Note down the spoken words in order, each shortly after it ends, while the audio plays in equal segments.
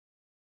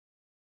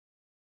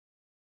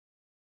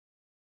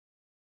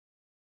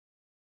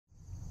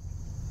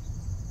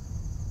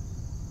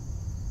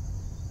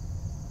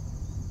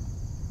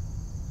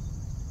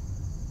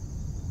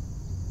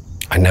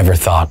I never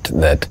thought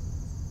that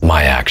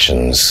my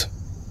actions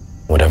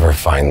would ever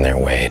find their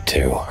way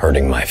to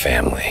hurting my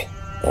family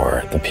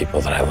or the people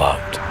that I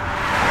loved.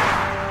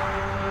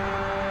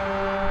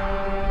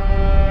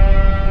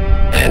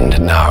 And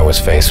now I was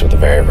faced with the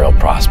very real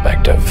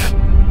prospect of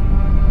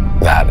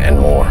that and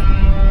more.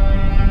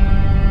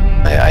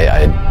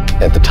 I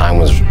at the time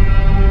was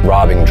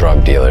robbing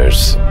drug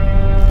dealers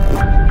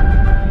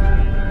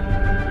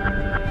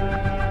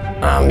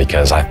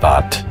because I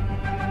thought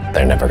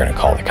they're never going to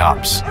call the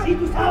cops.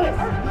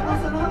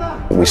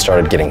 We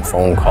started getting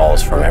phone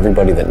calls from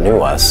everybody that knew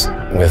us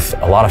with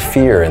a lot of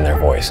fear in their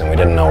voice, and we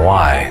didn't know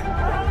why.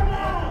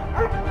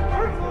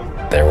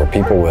 There were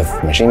people with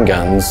machine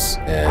guns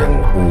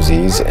and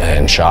Uzis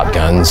and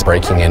shotguns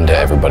breaking into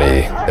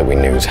everybody that we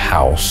knew's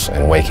house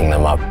and waking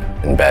them up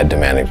in bed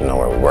demanding to know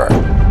where we were.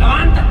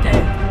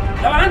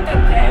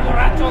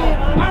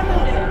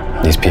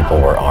 These people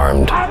were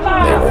armed,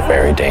 they were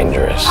very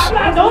dangerous,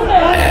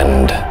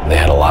 and they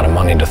had a lot of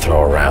money to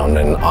throw around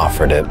and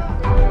offered it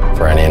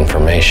for any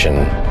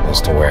information as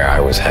to where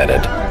I was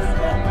headed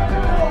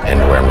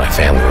and where my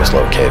family was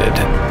located.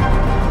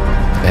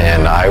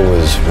 And I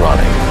was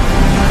running.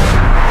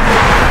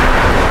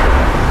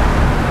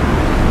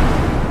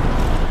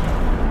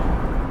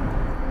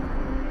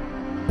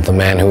 The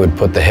man who had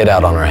put the hit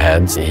out on our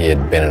heads, he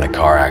had been in a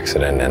car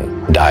accident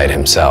and died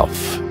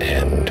himself,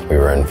 and we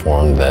were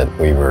informed that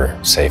we were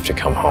safe to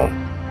come home.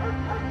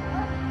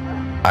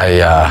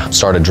 I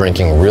started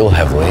drinking real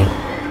heavily.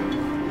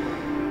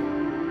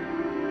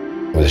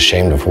 I was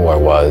ashamed of who I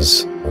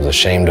was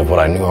ashamed of what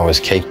I knew I was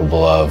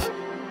capable of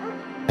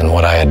and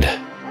what I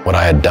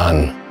had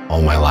done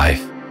all my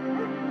life.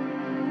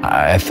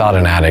 I thought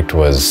an addict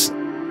was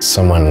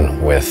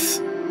someone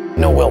with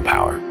no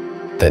willpower,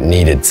 that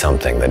needed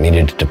something, that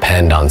needed to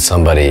depend on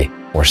somebody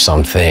or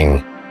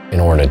something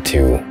in order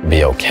to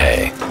be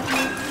okay.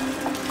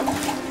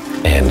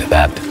 And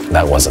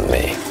that wasn't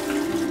me.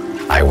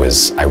 I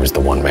was the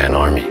one-man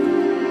army.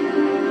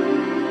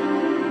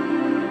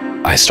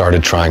 I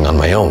started trying on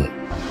my own,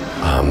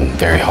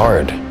 very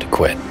hard to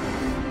quit.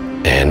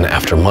 And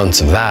after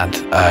months of that,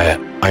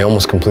 I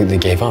almost completely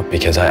gave up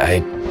because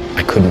I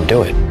couldn't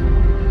do it.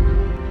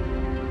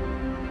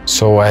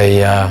 So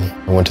I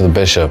went to the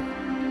bishop,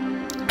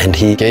 and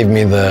he gave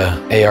me the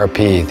ARP,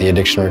 the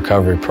Addiction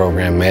Recovery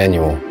Program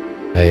manual.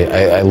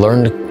 I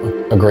learned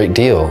a great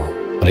deal,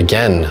 but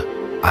again,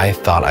 I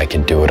thought I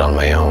could do it on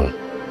my own.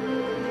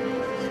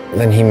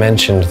 Then he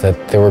mentioned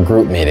that there were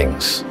group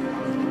meetings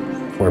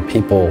where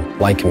people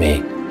like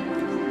me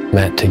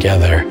met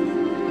together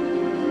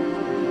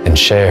and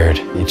shared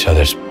each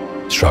other's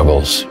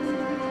struggles.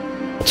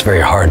 It's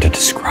very hard to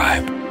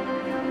describe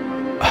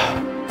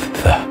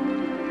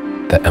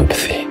the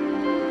empathy,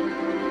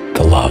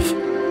 the love,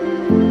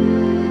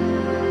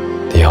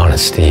 the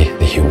honesty,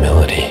 the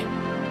humility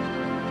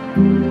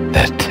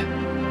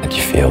that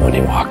you feel when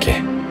you walk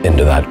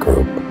into that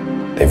group.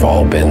 They've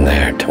all been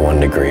there to one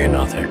degree or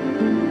another.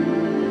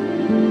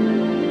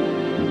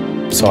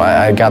 So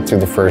I got through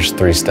the first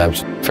 3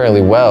 steps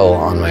fairly well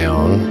on my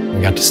own.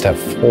 We got to step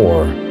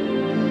 4.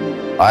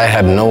 I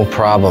had no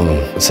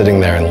problem sitting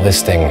there and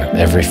listing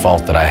every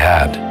fault that I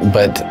had,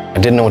 but I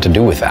didn't know what to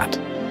do with that.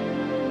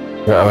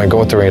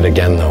 Going through it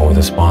again, though, with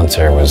a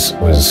sponsor was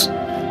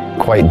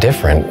quite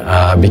different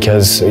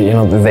because,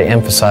 they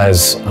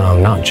emphasize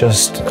not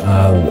just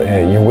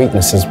your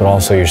weaknesses, but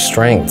also your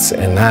strengths.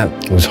 And that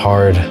was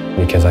hard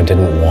because I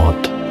didn't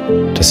want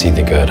to see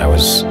the good. I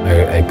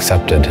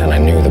accepted and I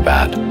knew the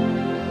bad.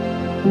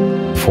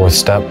 The 4th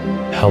step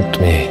helped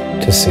me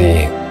to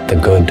see the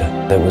good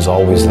that was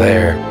always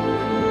there.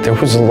 There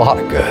was a lot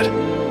of good.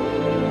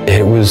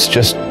 It was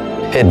just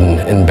hidden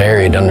and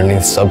buried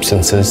underneath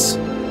substances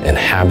and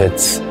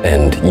habits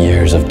and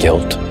years of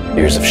guilt,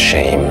 years of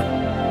shame.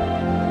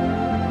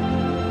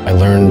 I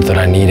learned that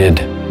I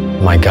needed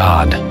my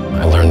God.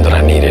 I learned that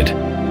I needed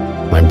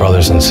my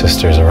brothers and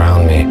sisters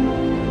around me.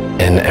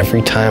 And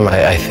every time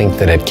I think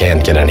that it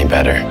can't get any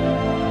better,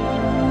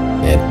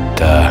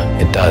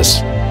 it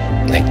does.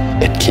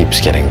 It keeps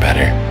getting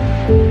better.